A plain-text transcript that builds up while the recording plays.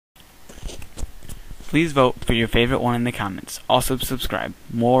Please vote for your favorite one in the comments. Also subscribe.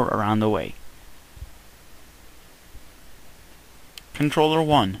 More are on the way. Controller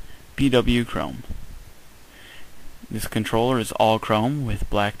 1, BW Chrome. This controller is all chrome with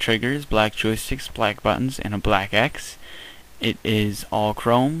black triggers, black joysticks, black buttons, and a black X. It is all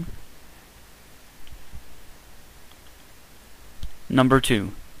chrome. Number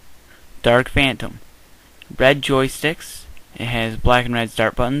 2, Dark Phantom. Red joysticks. It has black and red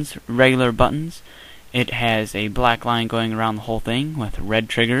start buttons, regular buttons. It has a black line going around the whole thing with red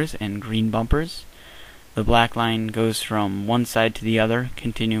triggers and green bumpers. The black line goes from one side to the other,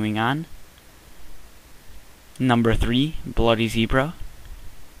 continuing on. Number 3, Bloody Zebra.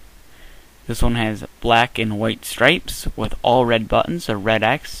 This one has black and white stripes with all red buttons, a red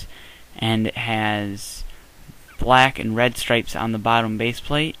X, and it has black and red stripes on the bottom base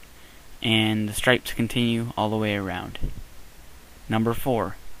plate, and the stripes continue all the way around. Number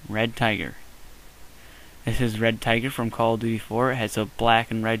 4, Red Tiger. This is Red Tiger from Call of Duty 4. It has a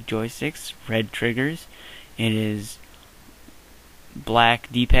black and red joysticks, red triggers. It is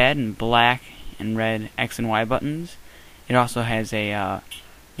black D-pad and black and red X and Y buttons. It also has a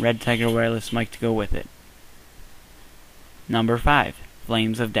Red Tiger wireless mic to go with it. Number 5,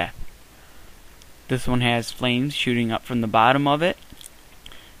 Flames of Death. This one has flames shooting up from the bottom of it.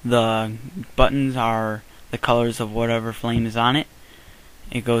 The buttons are the colors of whatever flame is on it.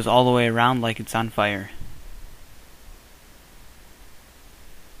 It goes all the way around like it's on fire.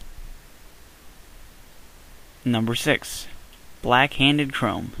 Number 6, Black-Handed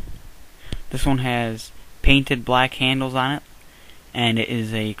Chrome. This one has painted black handles on it, and it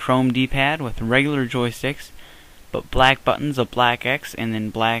is a chrome D-pad with regular joysticks, but black buttons, a black X, and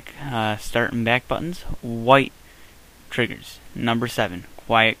then black start and back buttons, white triggers. Number 7,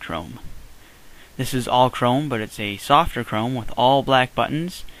 Quiet Chrome. This is all chrome, but it's a softer chrome with all black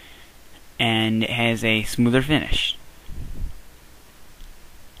buttons, and it has a smoother finish.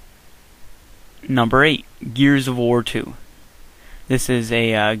 Number 8, Gears of War 2. This is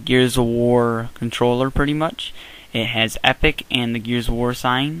a Gears of War controller pretty much. It has Epic and the Gears of War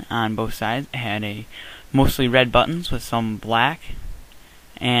sign on both sides. It had a mostly red buttons with some black,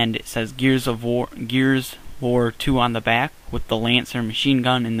 and it says Gears War 2 on the back with the Lancer machine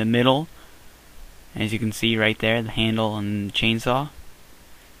gun in the middle. As you can see right there, the handle and the chainsaw.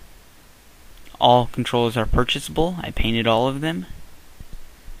 All controllers are purchasable. I painted all of them.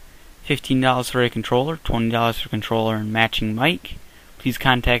 $15 for a controller, $20 for controller and matching mic. Please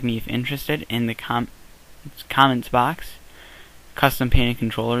contact me if interested in the comments box. Custom painted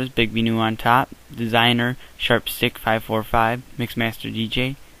controllers, Big B New on top. Designer, Sharp Stick 545, Mixmaster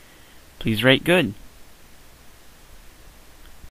DJ. Please rate good.